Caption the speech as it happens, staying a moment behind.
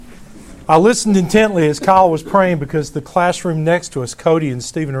I listened intently as Kyle was praying because the classroom next to us, Cody and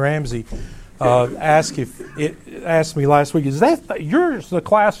Stephen Ramsey, asked me last week, is that yours the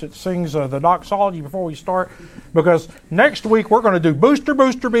class that sings the doxology before we start? Because next week we're going to do Booster,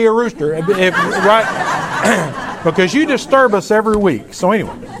 Booster, Be a Rooster, right? Because you disturb us every week. So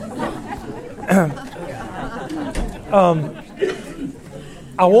anyway,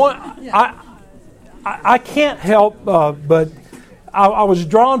 I can't help but I was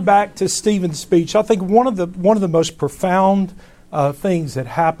drawn back to Stephen's speech. I think one of the most profound things that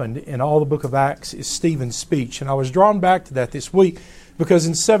happened in all the book of Acts is Stephen's speech. And I was drawn back to that this week because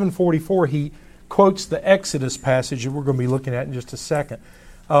in 7:44 he quotes the Exodus passage that we're going to be looking at in just a second.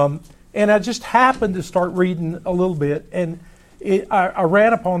 And I just happened to start reading a little bit, and I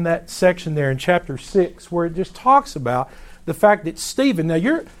ran upon that section there in chapter 6 where it just talks about the fact that Stephen,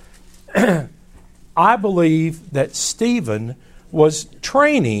 now I believe that Stephen was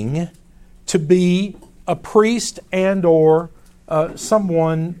training to be a priest and or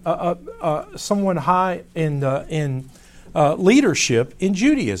someone high in leadership in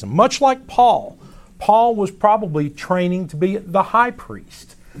Judaism, much like Paul. Paul was probably training to be the high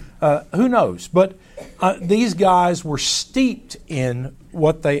priest. Who knows? But these guys were steeped in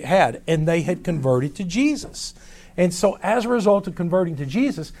what they had, and they had converted to Jesus. And so as a result of converting to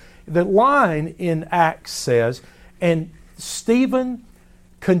Jesus, the line in Acts says, and Stephen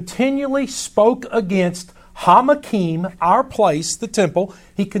continually spoke against Hamakim, our place, the temple.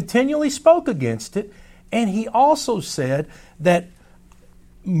 He continually spoke against it. And he also said that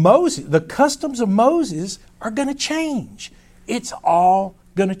Moses, the customs of Moses are going to change. It's all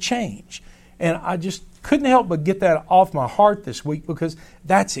going to change. And I just couldn't help but get that off my heart this week because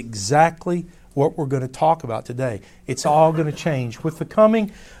that's exactly what we're going to talk about today. It's all going to change. With the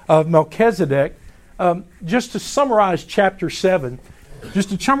coming of Melchizedek, just to summarize chapter 7,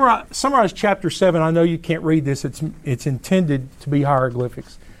 summarize chapter 7, I know you can't read this. It's intended to be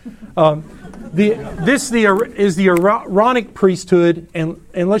hieroglyphics. This is the Aaronic priesthood, and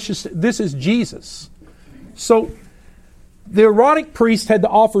let's just this is Jesus. So the Aaronic priest had to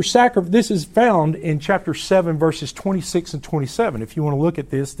offer sacrifice. This is found in chapter 7, verses 26 and 27. If you want to look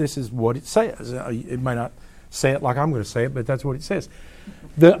at this, this is what it says. It may not say it like I'm going to say it, but that's what it says.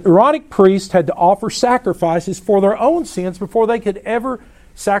 The Aaronic priest had to offer sacrifices for their own sins before they could ever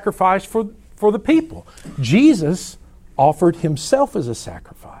sacrifice for the people. Jesus offered himself as a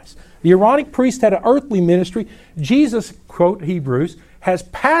sacrifice. The Aaronic priest had an earthly ministry. Jesus, quote Hebrews, has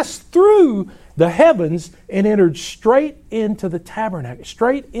passed through the heavens and entered straight into the tabernacle,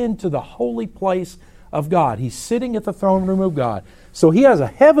 straight into the holy place of God. He's sitting at the throne room of God. So he has a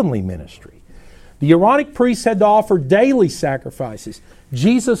heavenly ministry. The Aaronic priests had to offer daily sacrifices.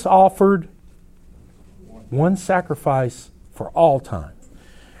 Jesus offered one sacrifice for all time.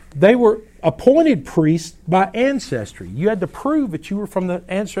 They were appointed priests by ancestry. You had to prove that you were from the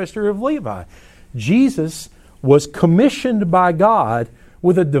ancestry of Levi. Jesus was commissioned by God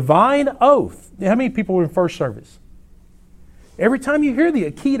with a divine oath. How many people were in first service? Every time you hear the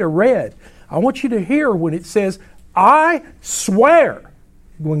Akita read, I want you to hear when it says, I swear.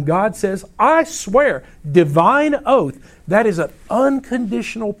 When God says, I swear, divine oath, that is an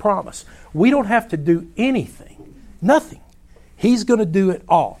unconditional promise. We don't have to do anything, nothing. He's going to do it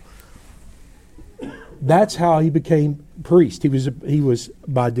all. That's how he became priest. He was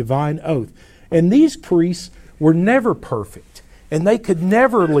by divine oath. And these priests were never perfect, and they could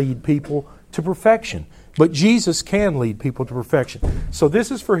never lead people to perfection. But Jesus can lead people to perfection. So this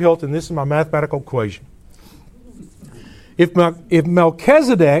is for Hilton. This is my mathematical equation. If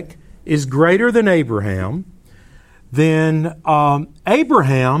Melchizedek is greater than Abraham, then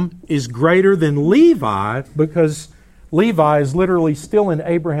Abraham is greater than Levi, because Levi is literally still in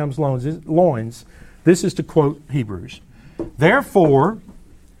Abraham's loins. This is to quote Hebrews. Therefore,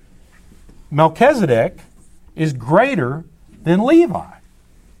 Melchizedek is greater than Levi.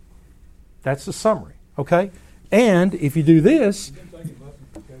 That's the summary, okay? And if you do this,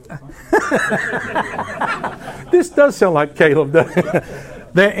 this does sound like Caleb, doesn't it?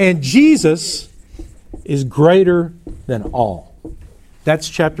 And Jesus is greater than all. That's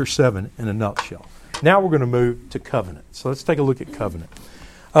chapter 7 in a nutshell. Now we're going to move to covenant. So let's take a look at covenant.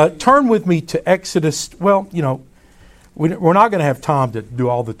 Turn with me to Exodus. Well, you know, we're not going to have time to do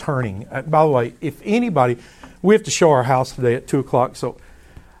all the turning. By the way, if anybody, we have to show our house today at 2 o'clock. So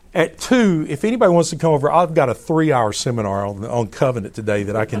at 2, if anybody wants to come over, I've got a 3-hour seminar on covenant today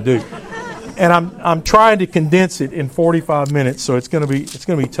that I can do. And I'm trying to condense it in 45 minutes, so it's going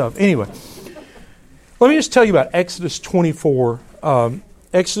to be tough. Anyway, let me just tell you about Exodus 24.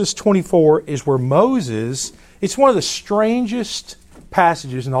 Exodus 24 is where Moses, it's one of the strangest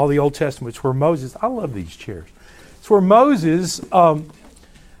passages in all the Old Testament where Moses, I love these chairs. It's where Moses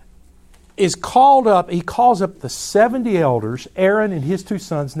is called up. He calls up the 70 elders, Aaron and his 2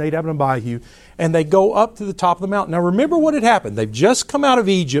 sons, Nadab and Abihu, and they go up to the top of the mountain. Now remember what had happened. They've just come out of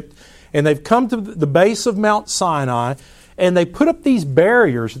Egypt, and they've come to the base of Mount Sinai, and they put up these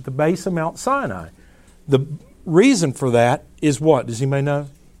barriers at the base of Mount Sinai. The reason for that is what? Does anybody know?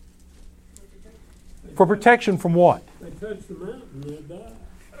 For protection from what? They touched the mountain, they died.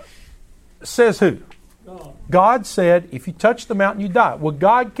 Says who? God. God said, if you touch the mountain, you die. Would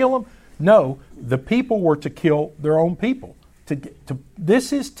God kill them? No. The people were to kill their own people.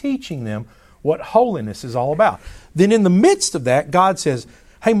 This is teaching them what holiness is all about. Then in the midst of that, God says,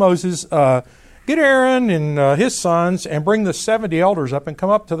 hey, Moses, get Aaron and his sons and bring the 70 elders up and come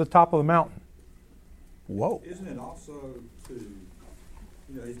up to the top of the mountain. Whoa. Isn't it also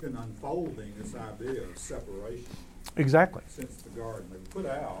he's been unfolding this idea of separation. Exactly. Since the garden. They were put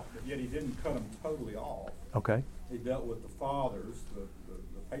out, but yet he didn't cut them totally off. Okay. He dealt with the fathers,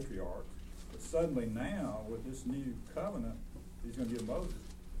 the patriarchs, but suddenly now, with this new covenant he's going to give Moses,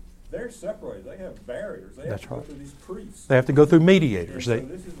 they're separated. They have barriers. They have to go through these priests. They have to go through mediators. So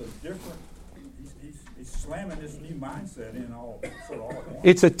this is a different, he's slamming this new mindset in all at once.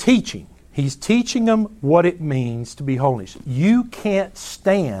 It's a teaching. He's teaching them what it means to be holiness. You can't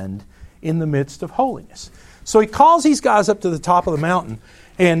stand in the midst of holiness. So he calls these guys up to the top of the mountain,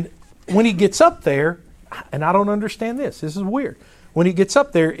 and when he gets up there, and I don't understand this is weird. When he gets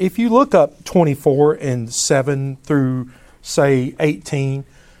up there, if you look up 24 and 7 through, say, 18,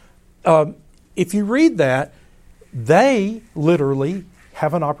 if you read that, they literally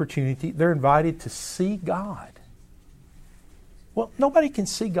have an opportunity. They're invited to see God. Well, nobody can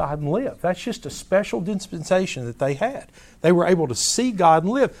see God and live. That's just a special dispensation that they had. They were able to see God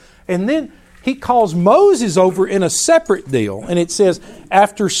and live. And then he calls Moses over in a separate deal. And it says,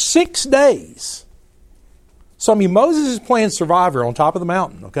 after 6 days. So, Moses is playing survivor on top of the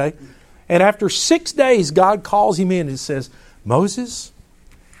mountain, okay? And after 6 days, God calls him in and says, Moses,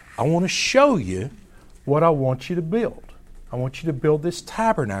 I want to show you what I want you to build. I want you to build this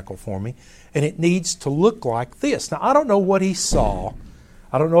tabernacle for me, and it needs to look like this. Now, I don't know what he saw.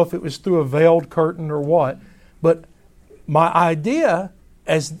 I don't know if it was through a veiled curtain or what, but my idea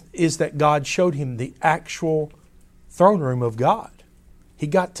is that God showed him the actual throne room of God. He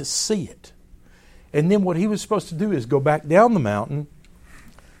got to see it. And then what he was supposed to do is go back down the mountain,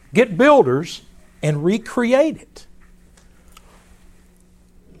 get builders, and recreate it.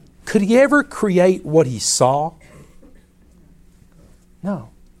 Could he ever create what he saw? No.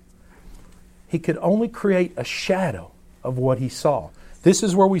 He could only create a shadow of what he saw. This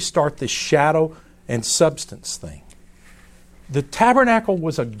is where we start this shadow and substance thing. The tabernacle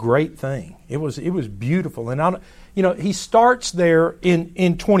was a great thing. It was beautiful. And he starts there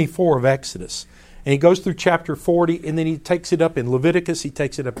in 24 of Exodus. And he goes through chapter 40, and then he takes it up in Leviticus, he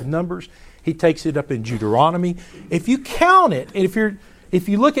takes it up in Numbers, he takes it up in Deuteronomy. If you count it, and if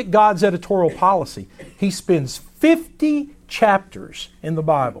you look at God's editorial policy, he spends 50 chapters in the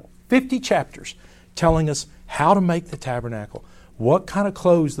Bible, 50 chapters, telling us how to make the tabernacle, what kind of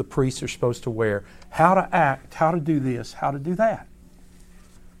clothes the priests are supposed to wear, how to act, how to do this, how to do that.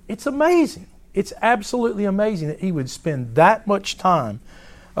 It's amazing. It's absolutely amazing that he would spend that much time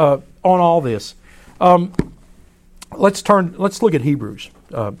on all this. Let's look at Hebrews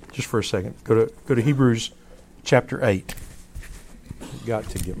just for a second. Go to Hebrews chapter 8. Got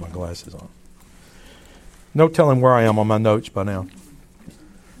to get my glasses on. No telling where I am on my notes by now.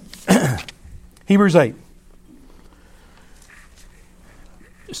 Hebrews 8.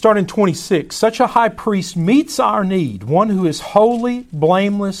 Starting 26. Such a high priest meets our need, one who is holy,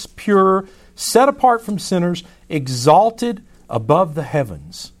 blameless, pure, set apart from sinners, exalted above the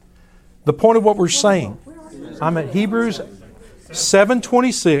heavens. The point of what we're saying, I'm at Hebrews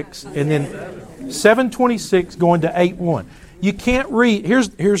 7:26 and then 7:26 going to 8:1. You can't read.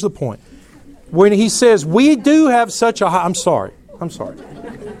 Here's the point. When he says, we do have such a high... I'm sorry.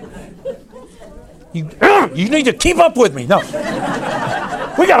 You need to keep up with me. No.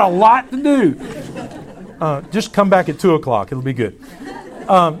 We got a lot to do. Just come back at 2 o'clock. It'll be good.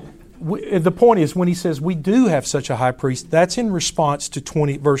 The point is, when he says, we do have such a high priest, that's in response to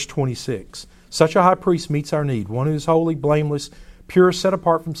verse 26. Such a high priest meets our need, one who is holy, blameless, pure, set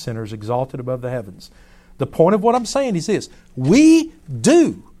apart from sinners, exalted above the heavens. The point of what I'm saying is this. We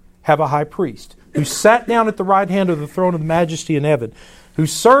do have a high priest who sat down at the right hand of the throne of majesty in heaven, who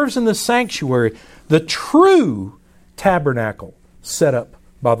serves in the sanctuary, the true tabernacle set up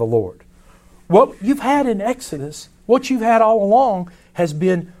by the Lord. What you've had in Exodus, what you've had all along, has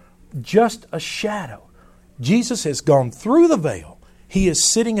been just a shadow. Jesus has gone through the veil. He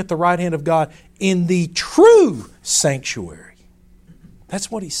is sitting at the right hand of God in the true sanctuary. That's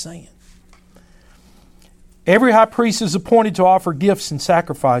what he's saying. Every high priest is appointed to offer gifts and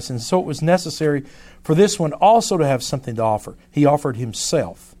sacrifice, and so it was necessary for this one also to have something to offer. He offered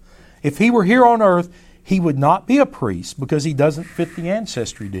himself. If he were here on earth, he would not be a priest because he doesn't fit the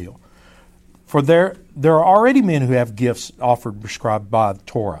ancestry deal. For there are already men who have gifts offered prescribed by the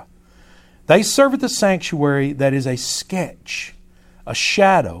Torah. They serve at the sanctuary that is a sketch, a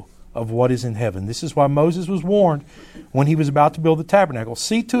shadow of what is in heaven. This is why Moses was warned when he was about to build the tabernacle.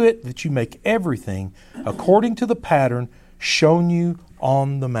 See to it that you make everything according to the pattern shown you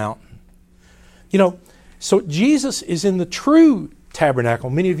on the mountain. You know, so Jesus is in the true tabernacle.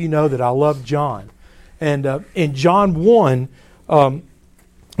 Many of you know that I love John. And in John 1,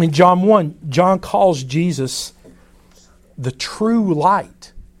 John calls Jesus the true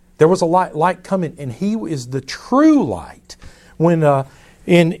light. There was a light coming, and he is the true light. When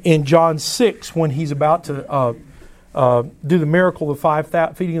in John 6, when he's about to do the miracle of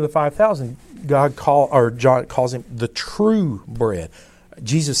feeding of the 5,000, John calls him the true bread.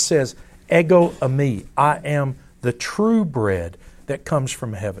 Jesus says, "Ego eimi, I am the true bread that comes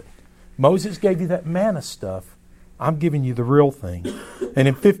from heaven." Moses gave you that manna stuff. I'm giving you the real thing. And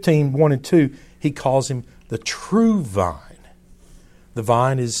in 15:1 and 2, he calls him the true vine. The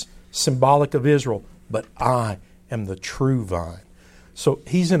vine is symbolic of Israel, but I am the true vine. So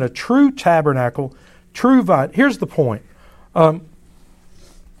he's in a true tabernacle, true vine. Here's the point. Well,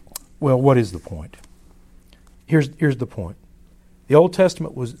 what is the point? Here's the point. The Old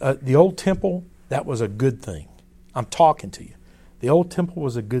Testament was the old temple. That was a good thing. I'm talking to you. The old temple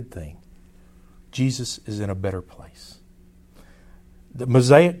was a good thing. Jesus is in a better place. The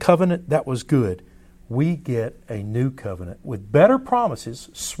Mosaic covenant, that was good. We get a new covenant with better promises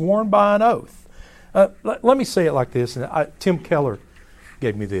sworn by an oath. Let me say it like this. And Tim Keller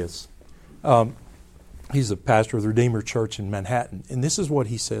gave me this. He's the pastor of the Redeemer Church in Manhattan. And this is what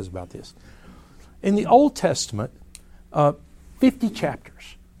he says about this. In the Old Testament, 50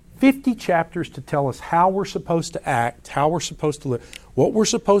 chapters. 50 chapters to tell us how we're supposed to act, how we're supposed to live, what we're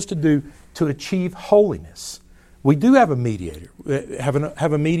supposed to do to achieve holiness. We do have a mediator,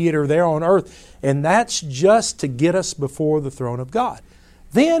 have a mediator there on earth, and that's just to get us before the throne of God.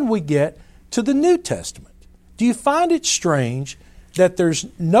 Then we get to the New Testament. Do you find it strange that there's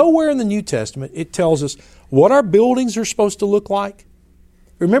nowhere in the New Testament it tells us what our buildings are supposed to look like?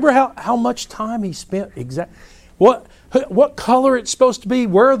 Remember how much time he spent what color it's supposed to be?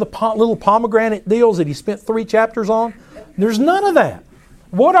 Where are the little pomegranate deals that he spent 3 chapters on? There's none of that.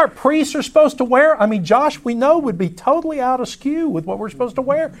 What our priests are supposed to wear, I mean, Josh, we know would be totally out of skew with what we're supposed to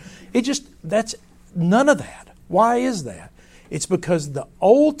wear. That's none of that. Why is that? It's because the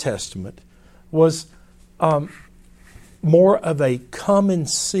Old Testament was more of a come and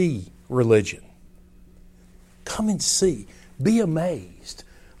see religion. Come and see. Be amazed.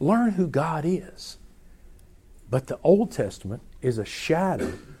 Learn who God is. But the Old Testament is a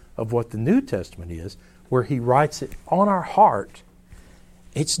shadow of what the New Testament is, where he writes it on our heart.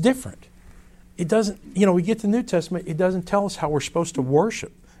 It's different. It doesn't, we get to the New Testament, it doesn't tell us how we're supposed to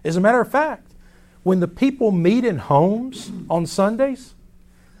worship. As a matter of fact, when the people meet in homes on Sundays,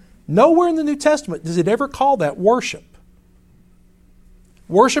 nowhere in the New Testament does it ever call that worship.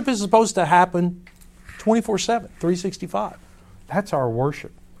 Worship is supposed to happen 24/7, 365. That's our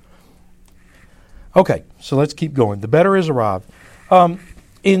worship. Okay, so let's keep going. The better is arrived.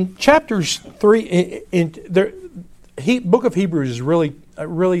 In chapters 3, book of Hebrews is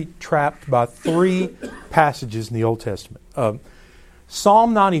really trapped by 3 passages in the Old Testament.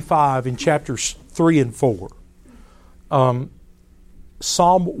 Psalm 95 in chapters 3 and 4.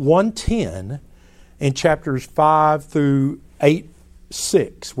 Psalm 110 in chapters 5 through 8,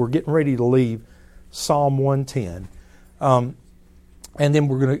 6. We're getting ready to leave Psalm 110. And then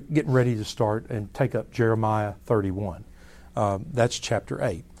we're getting ready to start and take up Jeremiah 31. That's chapter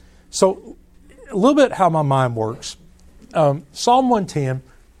 8. So a little bit how my mind works. Psalm 110,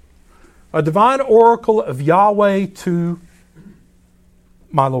 a divine oracle of Yahweh to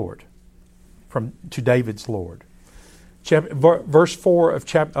my Lord, to David's Lord. Verse 4 of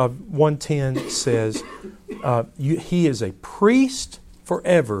 110 says, he is a priest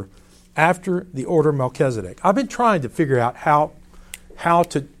forever after the order of Melchizedek. I've been trying to figure out how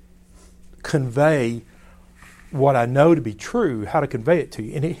to convey what I know to be true, how to convey it to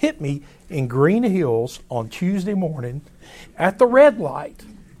you. And it hit me in Green Hills on Tuesday morning at the red light,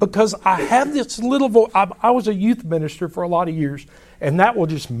 because I have this little voice. I was a youth minister for a lot of years, and that will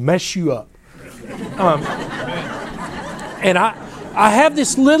just mess you up. And I have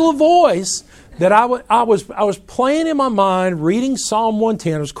this little voice that I was playing in my mind, reading Psalm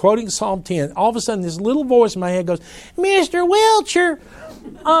 110. I was quoting Psalm 10. All of a sudden, this little voice in my head goes, Mr. Wilcher,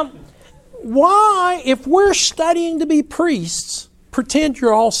 why, if we're studying to be priests, pretend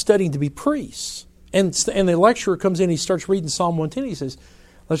you're all studying to be priests? And the lecturer comes in, he starts reading Psalm 110. He says,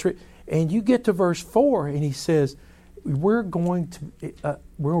 let's read. And you get to verse 4, and he says, we're going to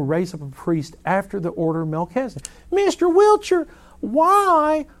raise up a priest after the order of Melchizedek. Mr. Wilcher,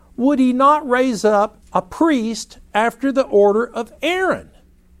 why would he not raise up a priest after the order of Aaron?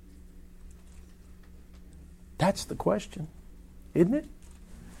 That's the question, isn't it?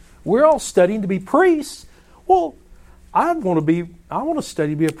 We're all studying to be priests. Well, I want to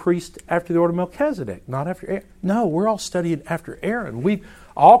study to be a priest after the order of Melchizedek, not after Aaron. No, we're all studying after Aaron. We've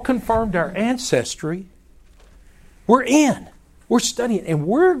all confirmed our ancestry. We're studying, and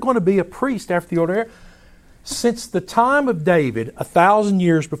we're going to be a priest after the order of Aaron. Since the time of David, 1,000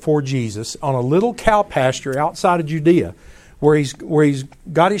 years before Jesus, on a little cow pasture outside of Judea, where he's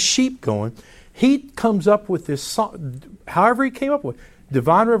got his sheep going, he comes up with this song, however he came up with,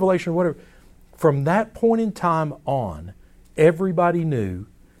 divine revelation or whatever. From that point in time on, everybody knew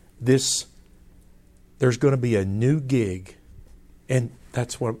there's going to be a new gig, and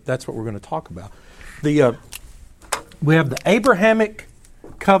that's what we're going to talk about. We have the Abrahamic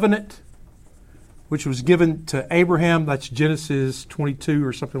covenant, which was given to Abraham. That's Genesis 22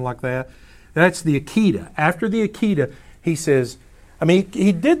 or something like that. That's the Akedah. After the Akedah, he says,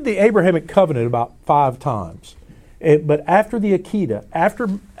 he did the Abrahamic covenant about 5 times. But after the Akedah, after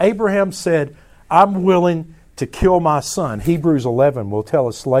Abraham said, I'm willing to kill my son, Hebrews 11 will tell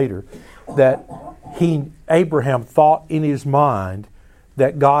us later that Abraham thought in his mind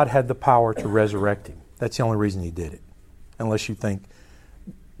that God had the power to resurrect him. That's the only reason he did it. Unless you think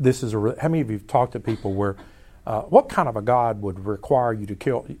this is how many of you have talked to people where what kind of a God would require you to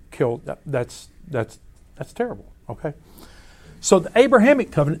kill? That's terrible. Okay, so the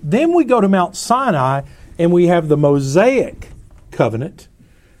Abrahamic covenant. Then we go to Mount Sinai and we have the Mosaic covenant.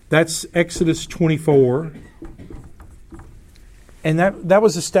 That's Exodus 24, and that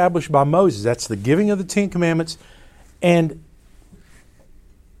was established by Moses. That's the giving of the 10 Commandments, and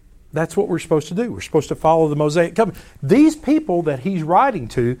that's what we're supposed to do. We're supposed to follow the Mosaic covenant. These people that he's writing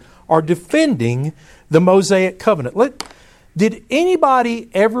to are defending the Mosaic covenant. Did anybody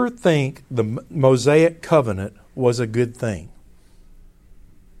ever think the Mosaic covenant was a good thing?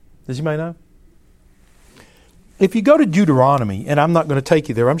 Does anybody know? If you go to Deuteronomy, and I'm not going to take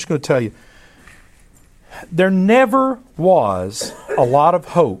you there, I'm just going to tell you, there never was a lot of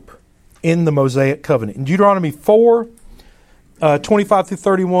hope in the Mosaic covenant. In Deuteronomy 4, 25 through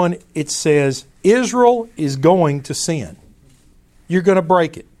 31, it says, Israel is going to sin. You're going to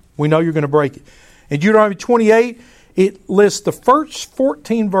break it. We know you're going to break it. In Deuteronomy 28, it lists the first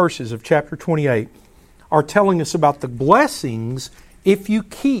 14 verses of chapter 28 are telling us about the blessings if you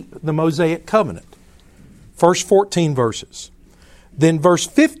keep the Mosaic covenant. First 14 verses. Then verse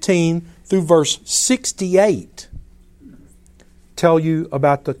 15 through verse 68 tell you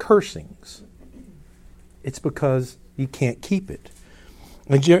about the cursings. It's because you can't keep it.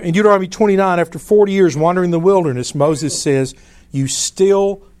 In Deuteronomy 29, after 40 years wandering in the wilderness, Moses says, you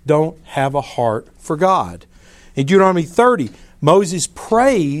still don't have a heart for God. In Deuteronomy 30, Moses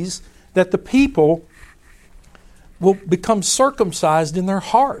prays that the people will become circumcised in their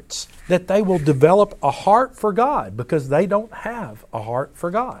hearts, that they will develop a heart for God because they don't have a heart for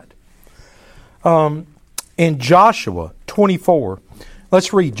God. In Joshua 24,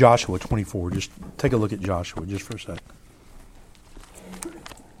 let's read Joshua 24. Just take a look at Joshua just for a second.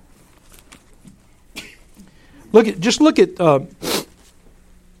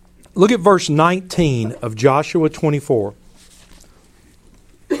 Look at verse 19 of Joshua 24.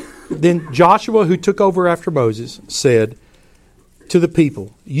 Then Joshua, who took over after Moses, said to the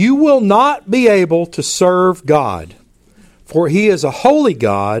people, you will not be able to serve God, for He is a holy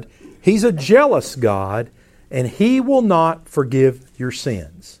God, He's a jealous God, and He will not forgive your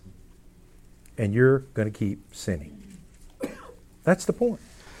sins. And you're going to keep sinning. That's the point.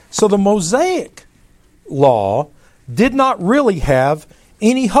 So the Mosaic law did not really have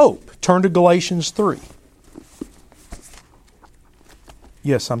any hope. Turn to Galatians 3.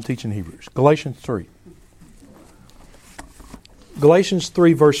 Yes, I'm teaching Hebrews. Galatians 3. Galatians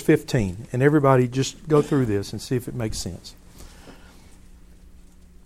 3 verse 15. And everybody just go through this and see if it makes sense.